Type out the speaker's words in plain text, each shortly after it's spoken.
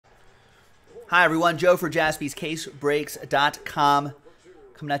Hi, everyone. Joe for JaspysCaseBreaks.com.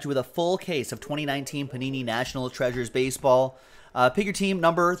 Coming at you with a full case of 2019 Panini National Treasures Baseball. Pick your team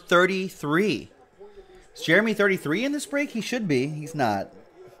number 33. Is Jeremy 33 in this break? He should be. He's not.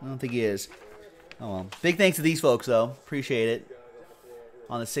 I don't think he is. Oh, well. Big thanks to these folks, though. Appreciate it.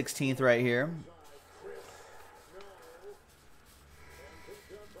 On the 16th right here.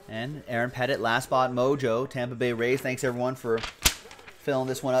 And Aaron Pettit, Last Spot Mojo, Tampa Bay Rays. Thanks, everyone, for filling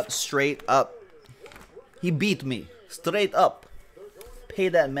this one up straight up. He beat me. Straight up. Pay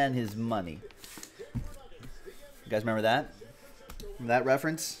that man his money. You guys remember that? Remember that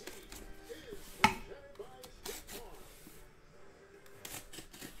reference?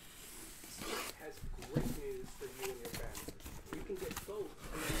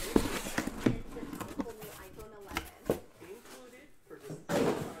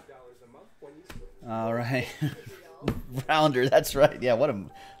 All right. Rounder, that's right. Yeah,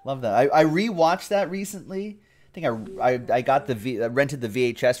 love that. I rewatched that recently. I think I got I rented the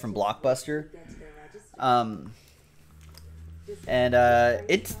VHS from Blockbuster. And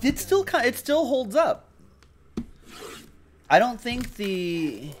it still holds up. I don't think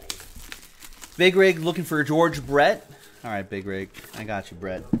the Big Rig looking for George Brett. All right, Big Rig, I got you,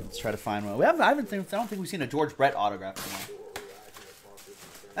 Brett. Let's try to find one. I don't think we've seen a George Brett autograph anymore.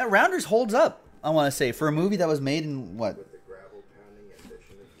 That Rounders holds up, I want to say, for a movie that was made in, what,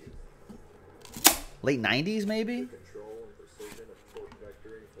 late 90s, maybe?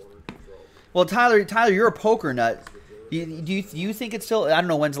 Well, Tyler, you're a poker nut. Do you think it still, I don't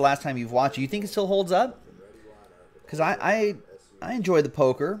know when's the last time you've watched it. You think it still holds up? Because I enjoy the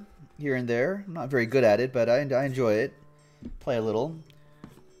poker here and there. I'm not very good at it, but I enjoy it. Play a little.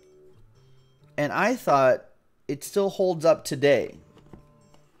 And I thought it still holds up today.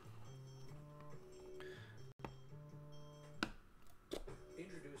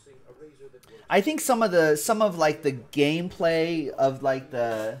 I think some of like the gameplay of like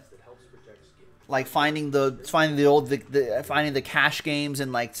finding the cash games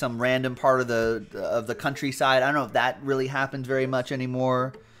in like some random part of the countryside. I don't know if that really happens very much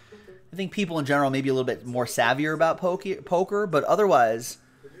anymore. I think people in general may be a little bit more savvier about poker, but otherwise,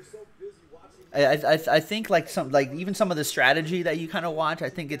 I think even some of the strategy that you kind of watch, I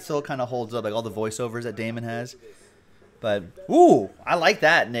think it still kind of holds up, like all the voiceovers that Damon has. But ooh, I like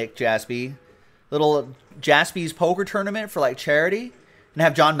that, Nick Jaspy. Little Jaspy's poker tournament for like charity, and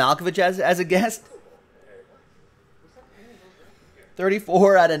have John Malkovich as a guest.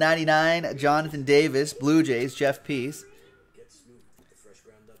 34 out of 99. Jonathan Davis, Blue Jays, Jeff Peace.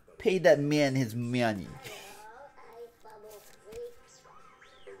 Paid that man his money.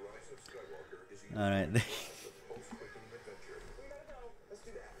 All right.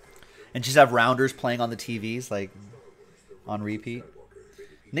 And just have Rounders playing on the TVs, like on repeat.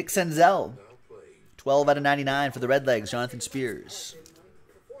 Nick Senzel. 12 out of 99 for the Redlegs, Jonathan Spears.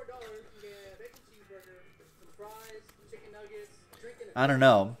 I don't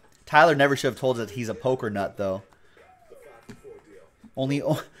know. Tyler never should have told us that he's a poker nut, though. Only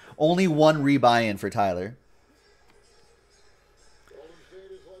one rebuy-in for Tyler.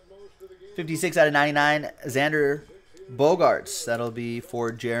 56 out of 99, Xander Bogaerts. That'll be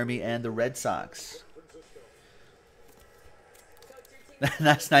for Jeremy and the Red Sox.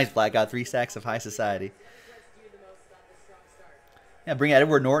 That's nice, Blackout. 3 stacks of high society. Yeah, bring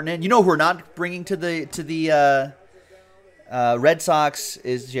Edward Norton in. You know who we're not bringing to the Red Sox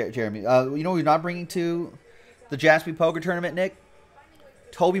is Jeremy. You know who we're not bringing to the Jaspy Poker Tournament, Nick?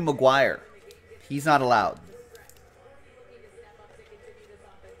 Tobey Maguire. He's not allowed.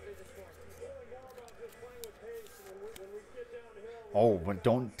 Oh,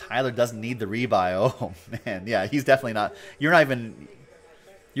 Tyler doesn't need the rebuy. Oh man, yeah, he's definitely not.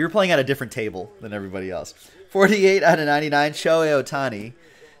 You're playing at a different table than everybody else. 48 out of 99, Shohei Ohtani.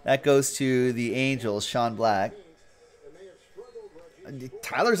 That goes to the Angels, Sean Black.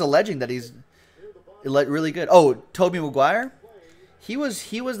 Tyler's alleging that he's really good. Oh, Tobey Maguire? He was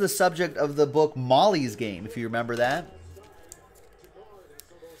the subject of the book Molly's Game, if you remember that.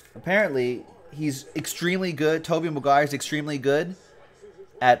 Apparently, he's extremely good. Tobey Maguire's extremely good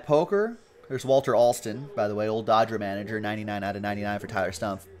at poker. There's Walter Alston, by the way, old Dodger manager, 99 out of 99 for Tyler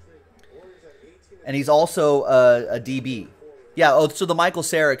Stumpf. And he's also a DB. Yeah, oh, so the Michael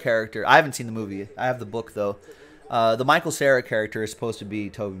Cera character. I haven't seen the movie. I have the book, though. The Michael Cera character is supposed to be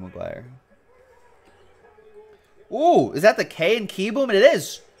Tobey Maguire. Ooh, is that the K in Keyboom? It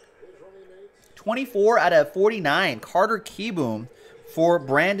is. 24 out of 49. Carter Keyboom for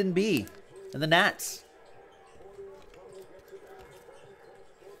Brandon B. and the Nats.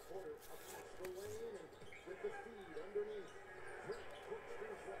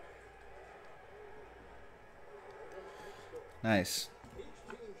 Nice.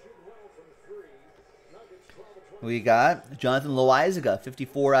 We got Jonathan Loizaga,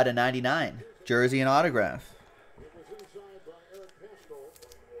 54 out of 99. Jersey and autograph.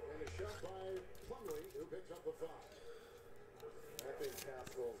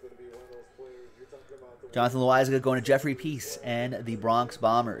 Jonathan Loizaga going to Jeffrey Peace and the Bronx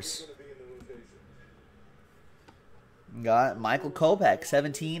Bombers. We got Michael Kopech,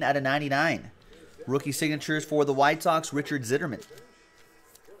 17 out of 99. Rookie signatures for the White Sox, Richard Zitterman.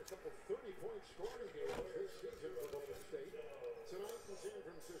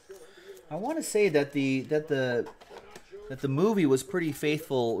 I want to say that the movie was pretty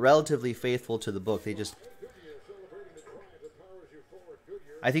faithful, relatively faithful to the book. They just,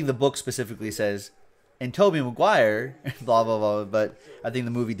 I think the book specifically says, and Tobey Maguire, blah blah blah. But I think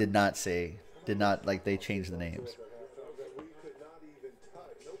the movie did not like they changed the names.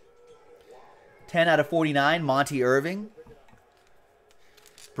 10 out of 49, Monty Irving.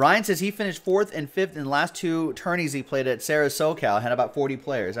 Brian says he finished 4th and 5th in the last 2 tourneys he played at Sarah SoCal. Had about 40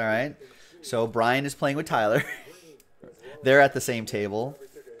 players, all right? So Brian is playing with Tyler. They're at the same table.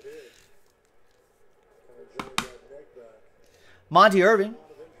 Monty Irving.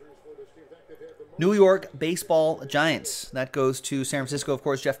 New York Baseball Giants. That goes to San Francisco, of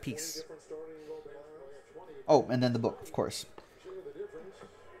course, Jeff Peace. Oh, and then the book, of course.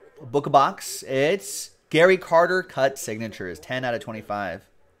 Book of Box. It's Gary Carter cut signatures. 10 out of 25.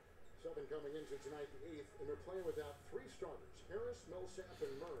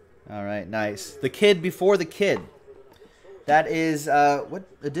 All right, nice. The Kid Before the Kid. That is, what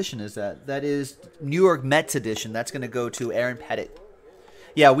edition is that? That is New York Mets edition. That's going to go to Aaron Pettit.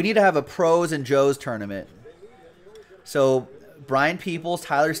 Yeah, we need to have a Pros and Joes tournament. So, Brian Peoples,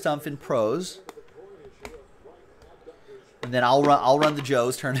 Tyler Stumpf in Pros. And then I'll run the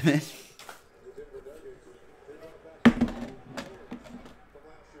Joes tournament.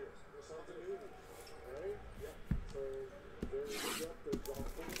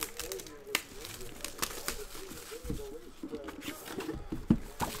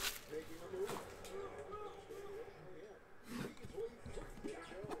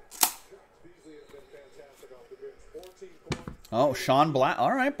 Oh, Sean Black.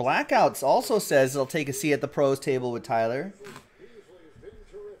 All right, Blackouts also says he'll take a seat at the pros table with Tyler.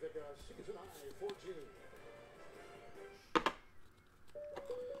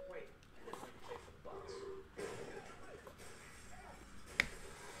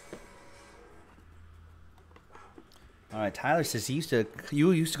 All right, Tyler says you used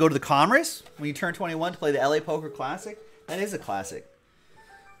to go to the Commerce when you turned 21 to play the LA Poker Classic. That is a classic.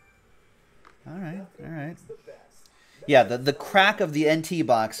 All right, all right. Yeah, the crack of the NT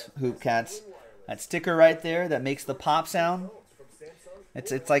box, Hoop Cats. That sticker right there that makes the pop sound.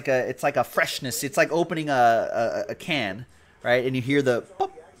 It's like a freshness. It's like opening a can, right? And you hear the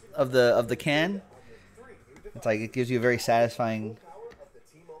pop of the can. It's like it gives you a very satisfying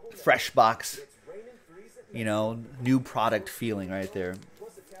fresh box, you know, new product feeling right there.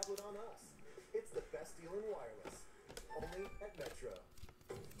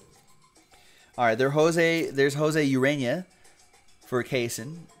 All right, there's Jose Urania for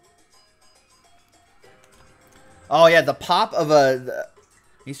Kaysen. Oh yeah, the pop of I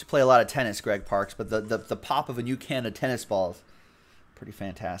used to play a lot of tennis, Greg Parks, but the pop of a new can of tennis balls, pretty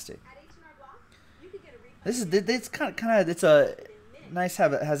fantastic. It's kind of it's a nice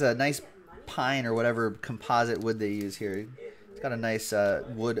has a nice pine or whatever composite wood they use here. It's got a nice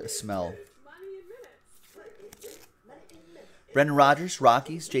wood smell. Brendan Rodgers,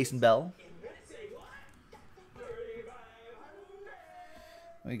 Rockies, Jason Bell.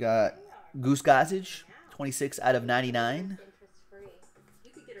 We got Goose Gossage, 26 out of 99.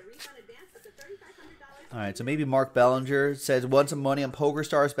 All right, so maybe Mark Bellinger says, won some money on Poker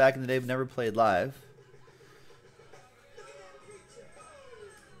Stars back in the day, but never played live.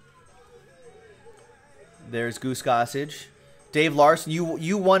 There's Goose Gossage. Dave Larson,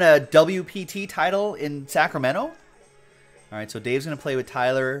 you won a WPT title in Sacramento? All right, so Dave's going to play with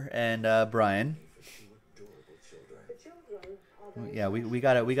Tyler and Brian. Yeah, we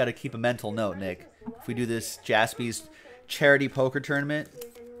gotta keep a mental note, Nick. If we do this Jaspy's charity poker tournament.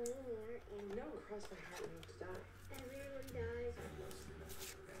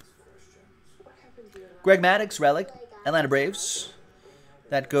 Greg Maddux, Relic, Atlanta Braves.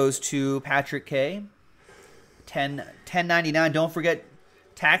 That goes to Patrick K. 10.99. Don't forget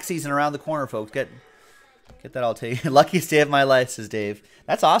tax season around the corner, folks. Get that all taken. Luckiest day of my life, says Dave.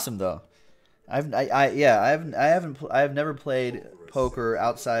 That's awesome though. I've never played poker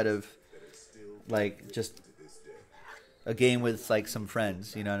outside of like just a game with like some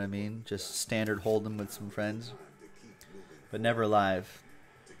friends, you know what I mean? Just standard hold'em with some friends. but never live.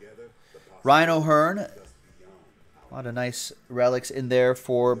 Ryan O'Hearn. A lot of nice relics in there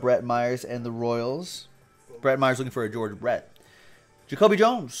for Brett Myers and the Royals. Brett Myers looking for a George Brett. Jacoby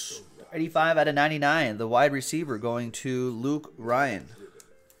Jones, 85 out of 99. The wide receiver going to Luke Ryan.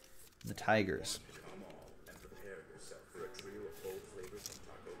 The Tigers.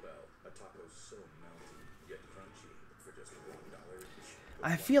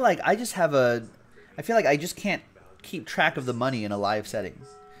 I feel like I just can't keep track of the money in a live setting.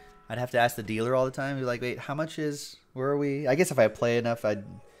 I'd have to ask the dealer all the time. Be like, wait, how much is, where are we? I guess if I play enough, I'd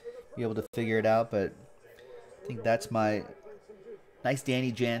be able to figure it out. But I think that's my nice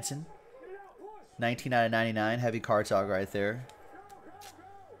Danny Jansen. 19 out of 99. Heavy card stock right there.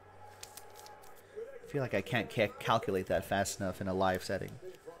 I feel like I can't calculate that fast enough in a live setting.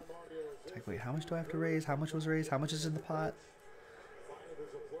 It's like, wait, how much do I have to raise? How much was raised? How much is in the pot?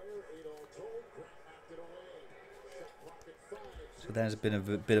 So that has been a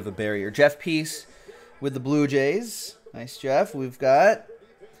bit of a barrier. Jeff Peace with the Blue Jays. Nice, Jeff. We've got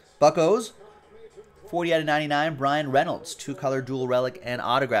Buccos. 40 out of 99. Brian Reynolds. Two-color dual relic and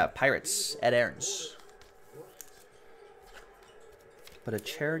autograph. Pirates. Ed Aarons. But a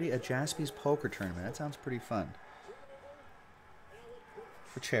Jaspy's poker tournament. That sounds pretty fun.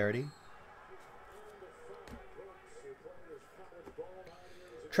 For charity.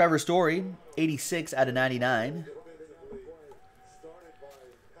 Trevor Story. 86 out of 99.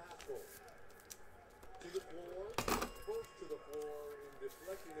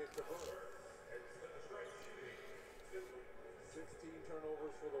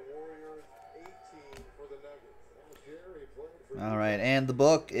 All right, and the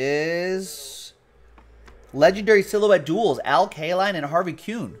book is Legendary Silhouette Duels, Al Kaline and Harvey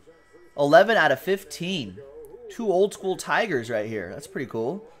Kuhn. 11 out of 15. Two old school Tigers right here. That's pretty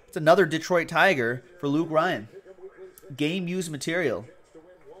cool. It's another Detroit Tiger for Luke Ryan. Game used material.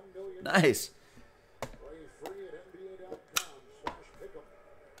 Nice.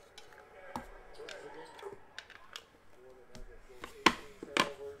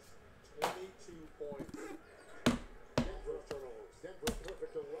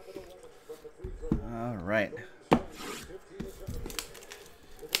 All right.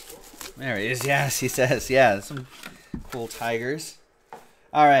 There he is. Yes, he says. Yeah, some cool Tigers.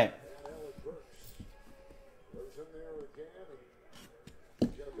 All right.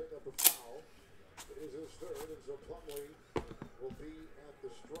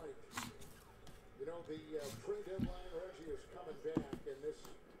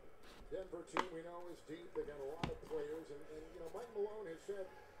 Denver team we know is deep. They got a lot of players, and you know, Mike Malone has said,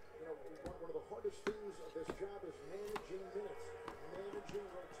 you know, one of the hardest things of this job is managing minutes, managing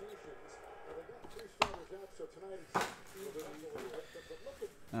rotations. Now they got three starters out, so tonight it's easy.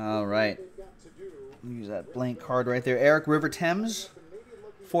 All right. Use that blank card right there. Eric River Thames,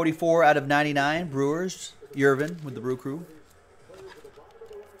 44 out of 99. Brewers. Yervin with the Brew Crew.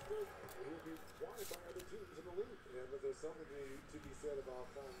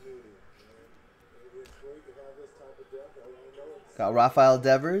 Got Rafael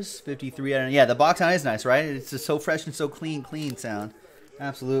Devers, 53 out of... Yeah, the box sound is nice, right? It's just so fresh and so clean sound.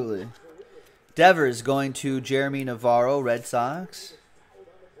 Absolutely. Devers going to Jeremy Navarro, Red Sox.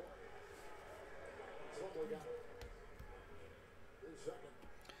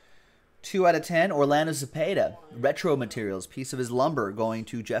 Two out of 10, Orlando Cepeda. Retro materials, piece of his lumber going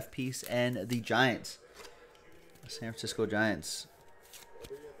to Jeff Peace and the Giants. San Francisco Giants.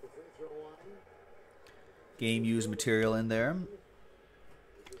 Game used material in there.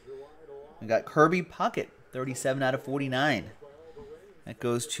 We got Kirby Puckett, 37 out of 49. That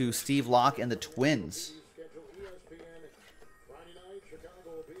goes to Steve Locke and the Twins.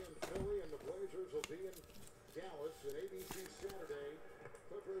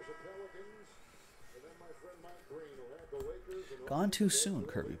 Gone too soon,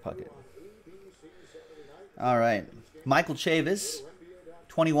 Kirby Puckett. All right. Michael Chavis,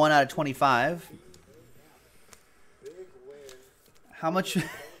 21 out of 25. How much...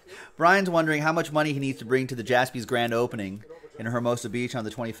 Brian's wondering how much money he needs to bring to the Jaspy's grand opening in Hermosa Beach on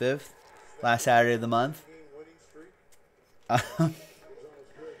the 25th, last Saturday of the month.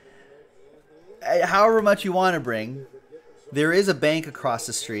 However much you want to bring, there is a bank across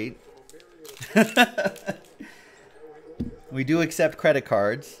the street. We do accept credit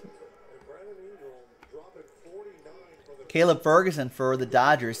cards. Caleb Ferguson for the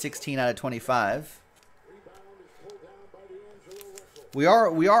Dodgers, 16 out of 25. We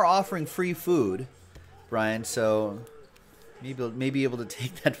are offering free food, Brian, so maybe able to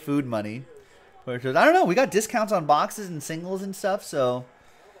take that food money. I don't know. We got discounts on boxes and singles and stuff, so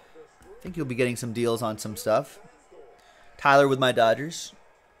I think you'll be getting some deals on some stuff. Tyler with my Dodgers.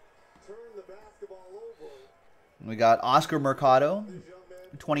 We got Oscar Mercado,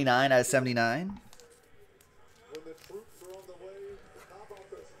 29 out of 79.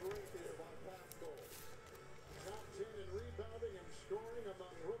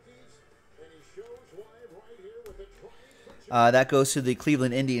 That goes to the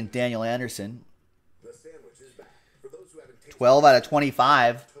Cleveland Indians, Daniel Anderson. 12 out of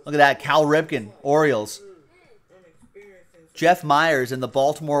 25. Look at that, Cal Ripken, Orioles. Jeff Myers and the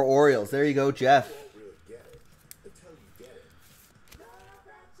Baltimore Orioles. There you go, Jeff.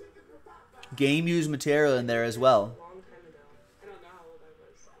 Game used material in there as well.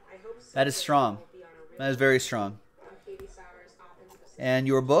 That is strong. That is very strong. And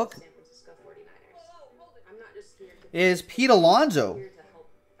your book is Pete Alonso.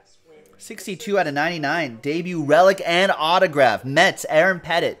 62 out of 99. Debut relic and autograph. Mets, Aaron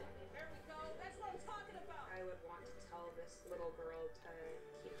Pettit.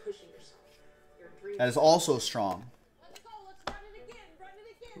 That is also strong.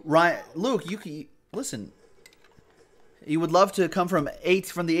 Ryan, Luke, you can listen. You would love to come from the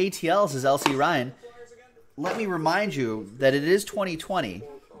ATLs, says LC Ryan. Let me remind you that it is 2020,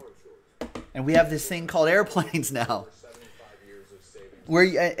 and we have this thing called airplanes now. Where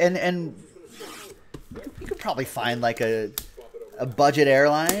and you could probably find like a budget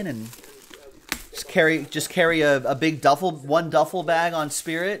airline and just carry a big one duffel bag on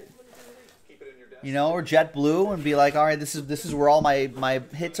Spirit. You know, or JetBlue, and be like, all right, this is where all my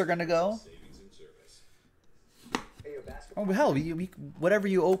hits are gonna go. Oh hell, whatever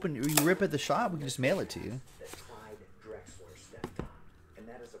you open, you rip at the shop, we can just mail it to you. And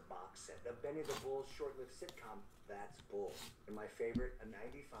that is a box set. The Benny the Bull's short-lived sitcom, That's Bull. And my favorite, a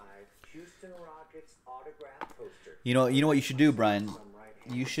 '95 Houston Rockets autograph poster. You know what you should do, Brian?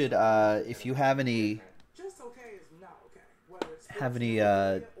 You should, if you have any,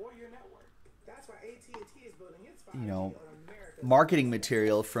 marketing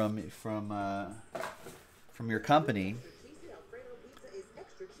material from your company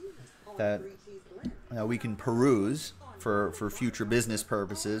that we can peruse for future business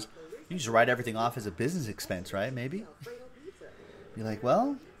purposes. You just write everything off as a business expense, right? Maybe be like,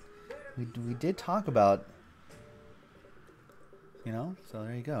 well, we did talk about, so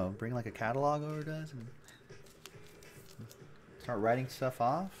there you go. Bring like a catalog over to us and start writing stuff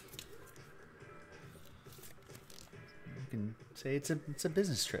off. You can say it's a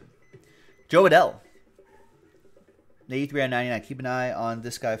business trip. Joe Adell, 83 out of 99. Keep an eye on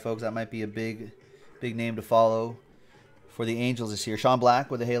this guy, folks. That might be a big name to follow for the Angels this year. Sean Black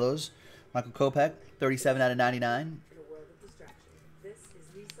with the Halos. Michael Kopech, 37 out of 99.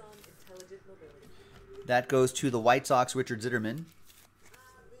 That goes to the White Sox, Richard Zitterman.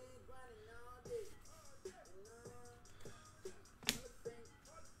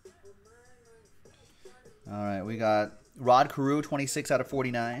 All right, we got Rod Carew, 26 out of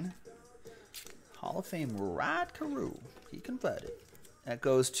 49. Hall of Fame Rod Carew. He converted. That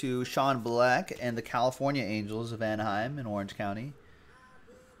goes to Sean Black and the California Angels of Anaheim in Orange County.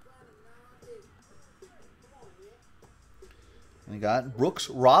 We got Brooks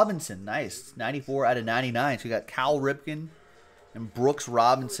Robinson. Nice. 94 out of 99. So we got Cal Ripken and Brooks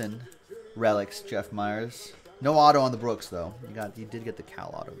Robinson relics, Jeff Myers. No auto on the Brooks, though. You did get the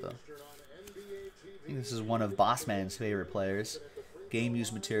Cal auto, though. I think this is one of Bossman's favorite players. Game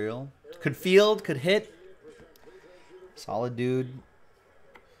used material. Could field, could hit. Solid dude.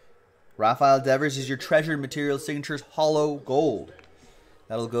 Rafael Devers is your treasured material signatures hollow gold.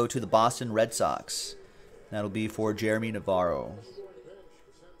 That'll go to the Boston Red Sox. That'll be for Jeremy Navarro.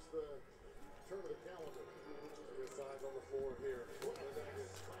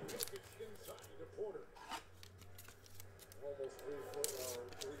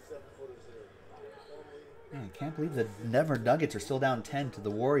 Man, I can't believe the Denver Nuggets are still down 10 to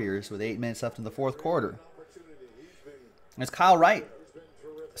the Warriors with 8 minutes left in the fourth quarter. And it's Kyle Wright.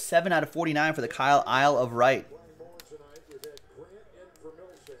 7 out of 49 for the Kyle Isle of Wright.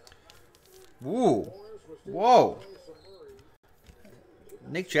 Ooh. Whoa.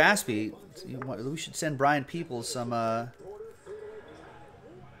 Nick Jaspy. We should send Brian Peoples some,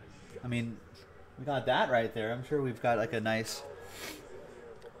 we got that right there. I'm sure we've got like a nice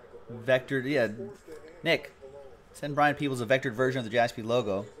vectored, yeah. Nick, send Brian Peoples a vectored version of the Jaspy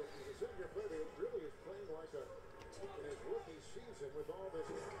logo.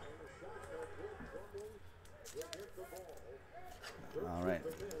 All right.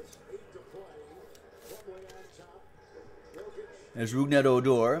 There's Rougned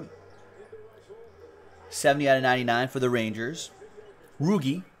Odor. 70 out of 99 for the Rangers.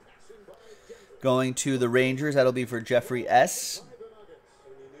 Rugi. Going to the Rangers, that'll be for Jeffrey S.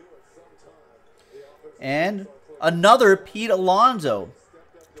 And another Pete Alonso.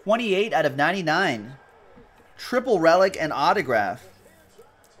 28 out of 99. Triple relic and autograph.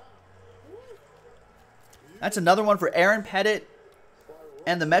 That's another one for Aaron Pettit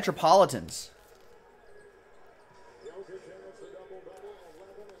and the Metropolitans.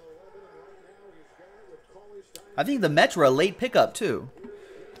 I think the Mets were a late pickup, too.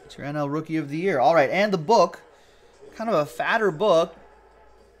 It's your NL Rookie of the Year. All right, and the book. Kind of a fatter book.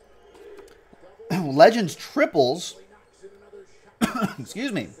 Legends Triples.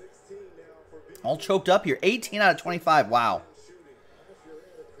 Excuse me. All choked up here. 18 out of 25. Wow.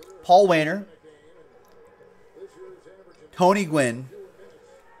 Paul Wainer. Tony Gwynn.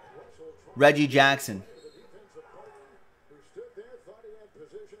 Reggie Jackson.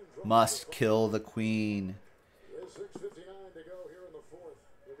 Must kill the Queen.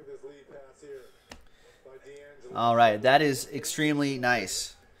 All right, that is extremely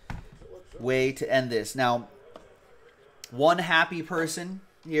nice way to end this. Now, one happy person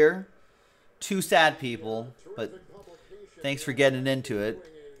here, two sad people, but thanks for getting into it.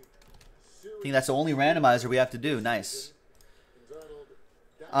 I think that's the only randomizer we have to do. Nice.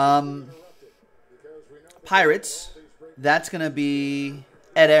 Pirates, that's going to be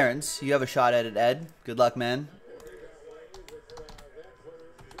Ed Aarons. You have a shot at it, Ed. Good luck, man.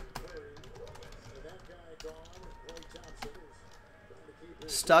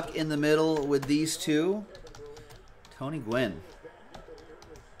 Stuck in the middle with these two. Tony Gwynn.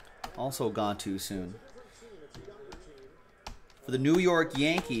 Also gone too soon. For the New York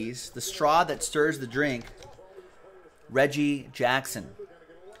Yankees, the straw that stirs the drink, Reggie Jackson.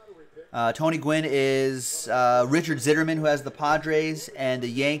 Tony Gwynn is Richard Zitterman, who has the Padres, and the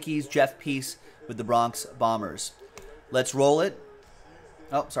Yankees, Jeff Peace with the Bronx Bombers. Let's roll it.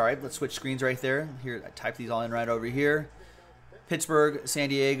 Oh, sorry. Let's switch screens right there. Here, I typed these all in right over here. Pittsburgh, San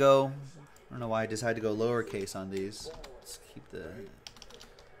Diego. I don't know why I decided to go lowercase on these. Let's keep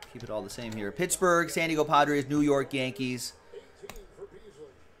it all the same here. Pittsburgh, San Diego Padres, New York Yankees.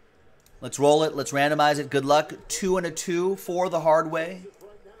 Let's roll it. Let's randomize it. Good luck. 2 and a 2 for the hard way.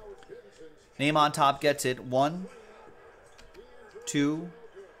 Name on top gets it. 1, 2,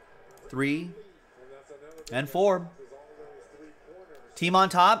 3, and 4. Team on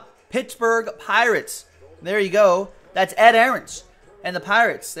top, Pittsburgh Pirates. There you go. That's Ed Aarons and the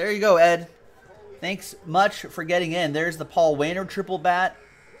Pirates. There you go, Ed. Thanks much for getting in. There's the Paul Wainer triple bat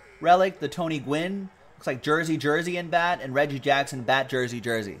relic, the Tony Gwynn. Looks like jersey and bat, and Reggie Jackson bat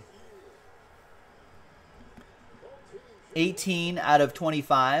jersey. 18 out of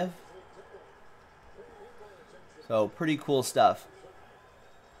 25. So pretty cool stuff.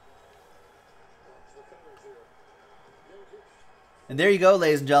 And there you go,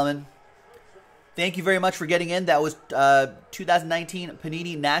 ladies and gentlemen. Thank you very much for getting in. That was 2019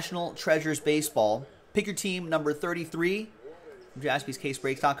 Panini National Treasures Baseball. Pick your team number 33 from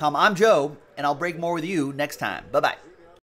JaspysCaseBreaks.com. I'm Joe, and I'll break more with you next time. Bye-bye.